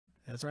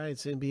That's right.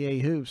 It's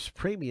NBA Hoops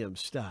Premium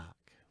Stock.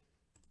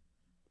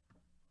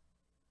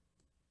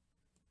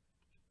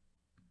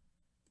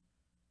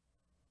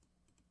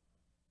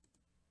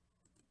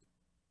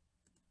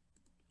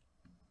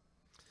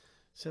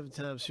 Seven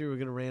times here, we're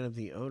going to random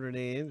the owner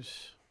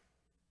names.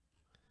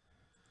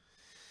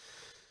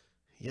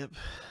 Yep.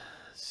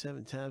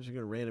 7 times, we're going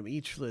to random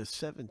each list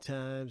 7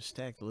 times,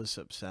 stack the lists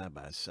up side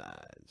by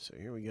side. So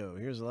here we go.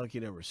 Here's lucky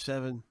number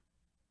 7.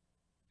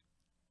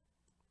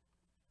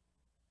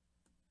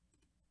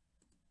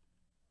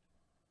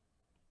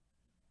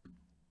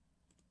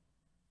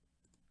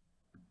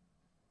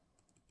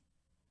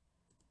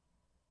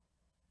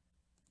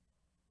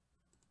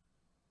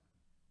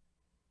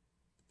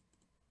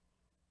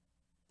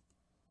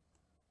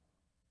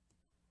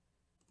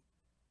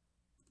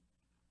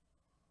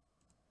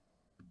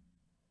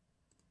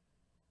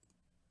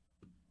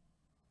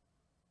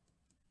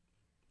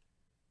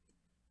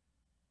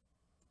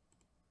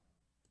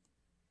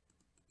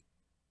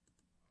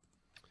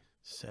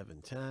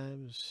 Seven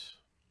times.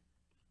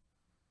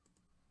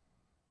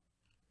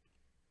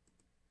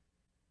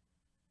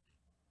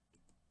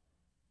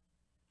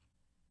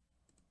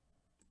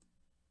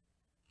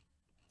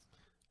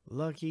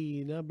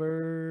 Lucky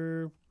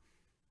number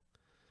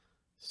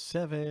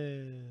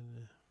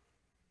 7.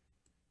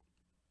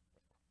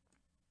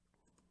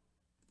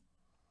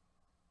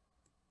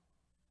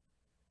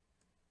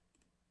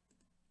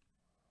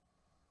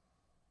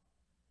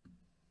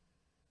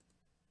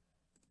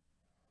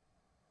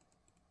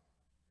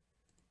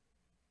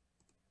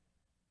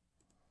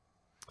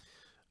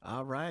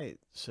 All right,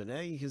 so now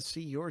you can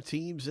see your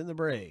teams in the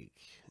break.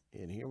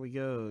 And here we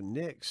go.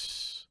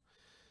 Knicks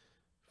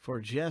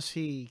for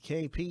Jesse.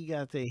 KP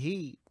got the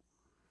Heat.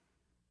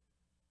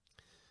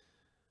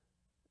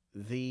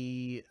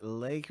 The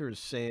Lakers,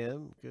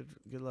 Sam.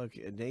 Good luck.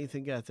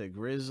 Nathan got the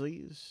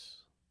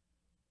Grizzlies.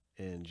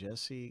 And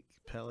Jesse,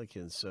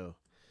 Pelicans. So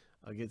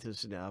I'll get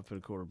this in the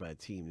alphabetical order by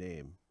team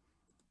name.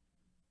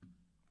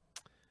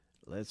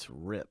 Let's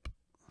rip.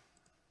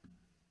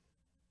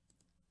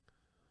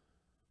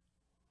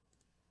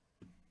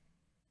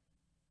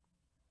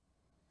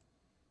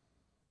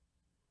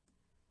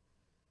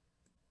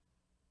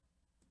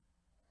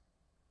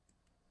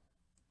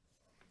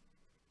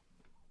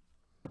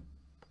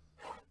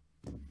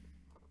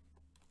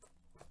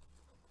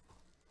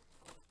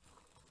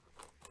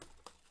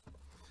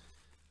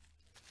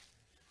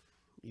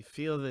 You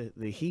feel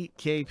the heat,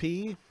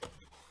 KP?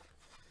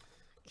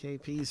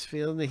 KP's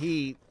feeling the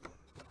heat.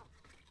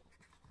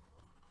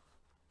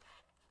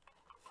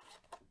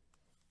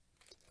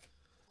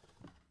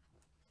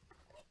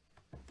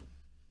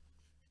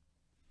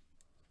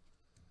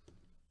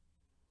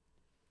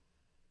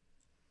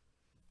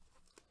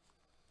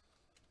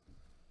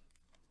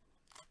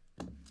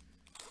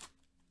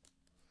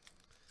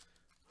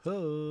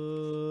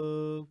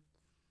 Oh,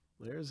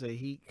 there's a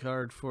heat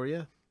card for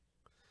you.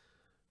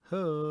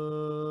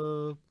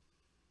 Oh,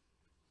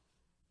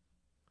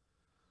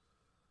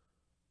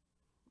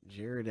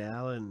 Jared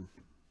Allen.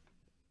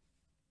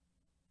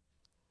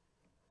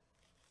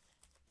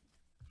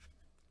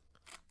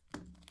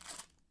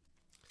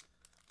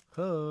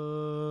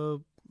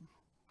 Oh,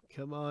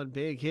 come on,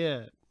 big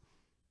hit.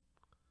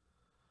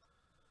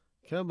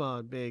 Come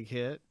on, big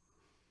hit.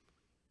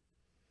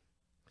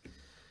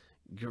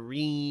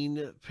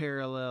 Green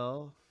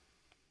parallel.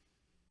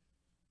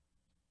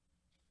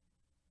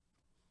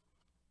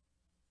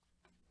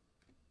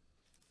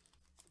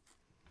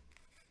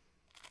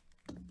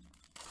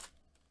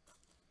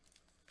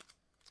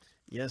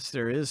 Yes,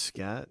 there is,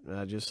 Scott.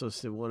 I just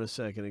listed one a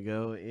second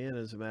ago. And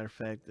as a matter of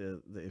fact,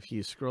 if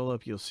you scroll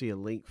up, you'll see a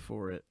link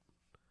for it.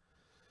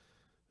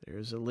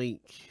 There's a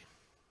link.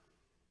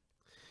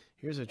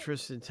 Here's a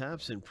Tristan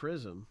Thompson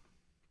Prism.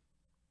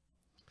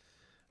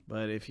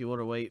 But if you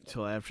want to wait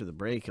until after the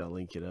break, I'll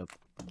link it up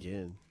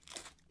again.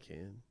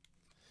 And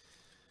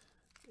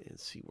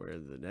see where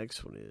the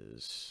next one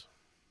is.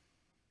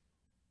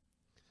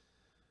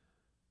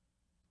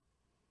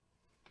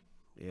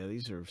 Yeah,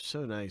 these are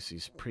so nice,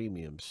 these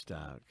premium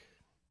stock.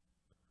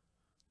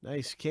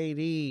 Nice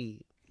KD.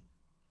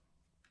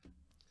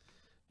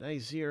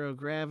 Nice zero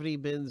gravity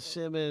Ben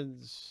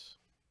Simmons.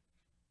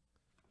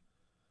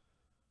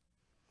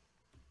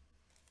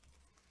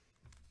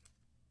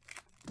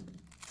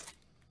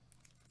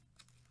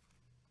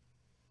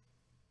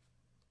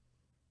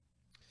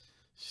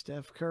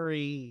 Steph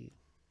Curry.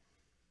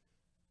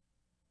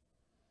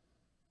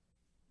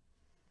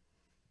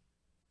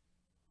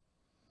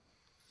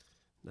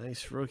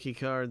 Nice rookie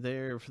card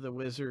there for the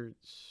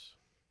Wizards.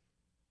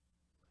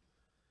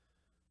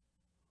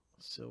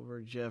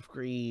 Silver Jeff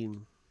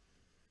Green.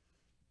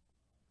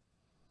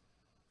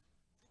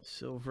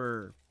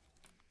 Silver.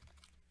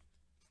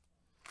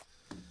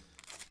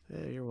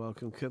 Yeah, you're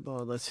welcome. Come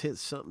on, let's hit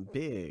something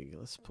big.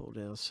 Let's pull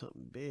down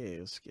something big.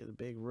 Let's get a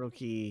big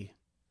rookie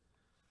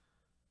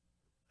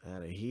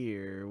out of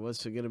here.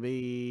 What's it going to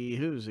be?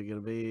 Who's it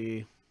going to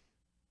be?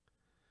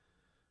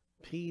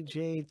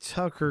 PJ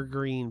Tucker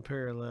green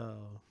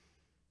parallel.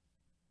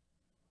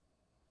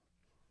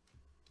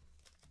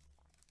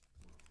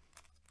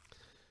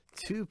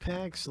 2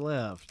 packs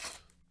left.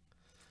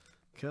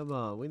 Come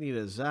on, we need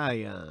a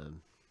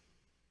Zion.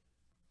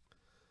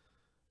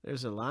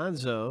 There's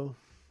Alonzo.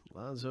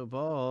 Alonzo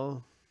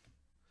Ball.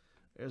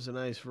 There's a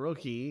nice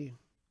rookie.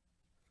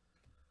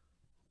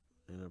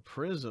 And a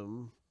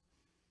prism.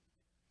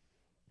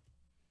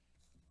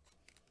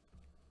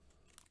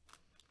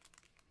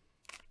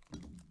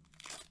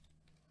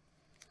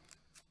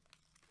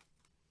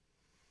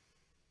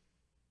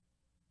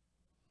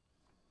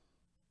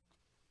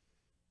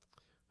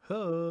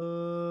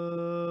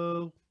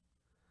 Ho!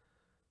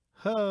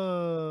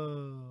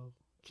 Ho!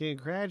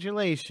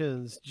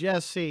 Congratulations,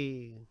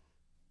 Jesse.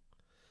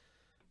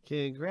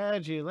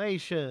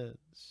 Congratulations.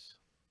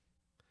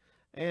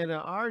 And a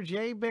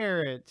R.J.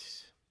 Barrett.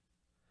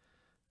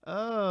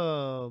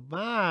 Oh,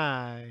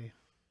 my.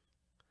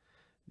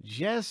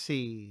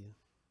 Jesse.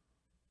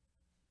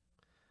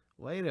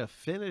 Way to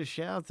finish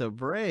out the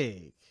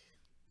break.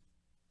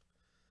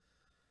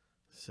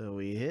 So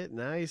we hit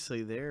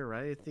nicely there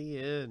right at the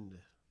end.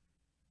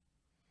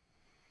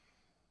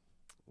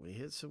 We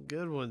hit some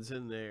good ones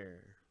in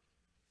there.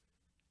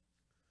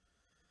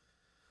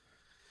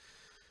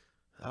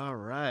 All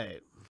right.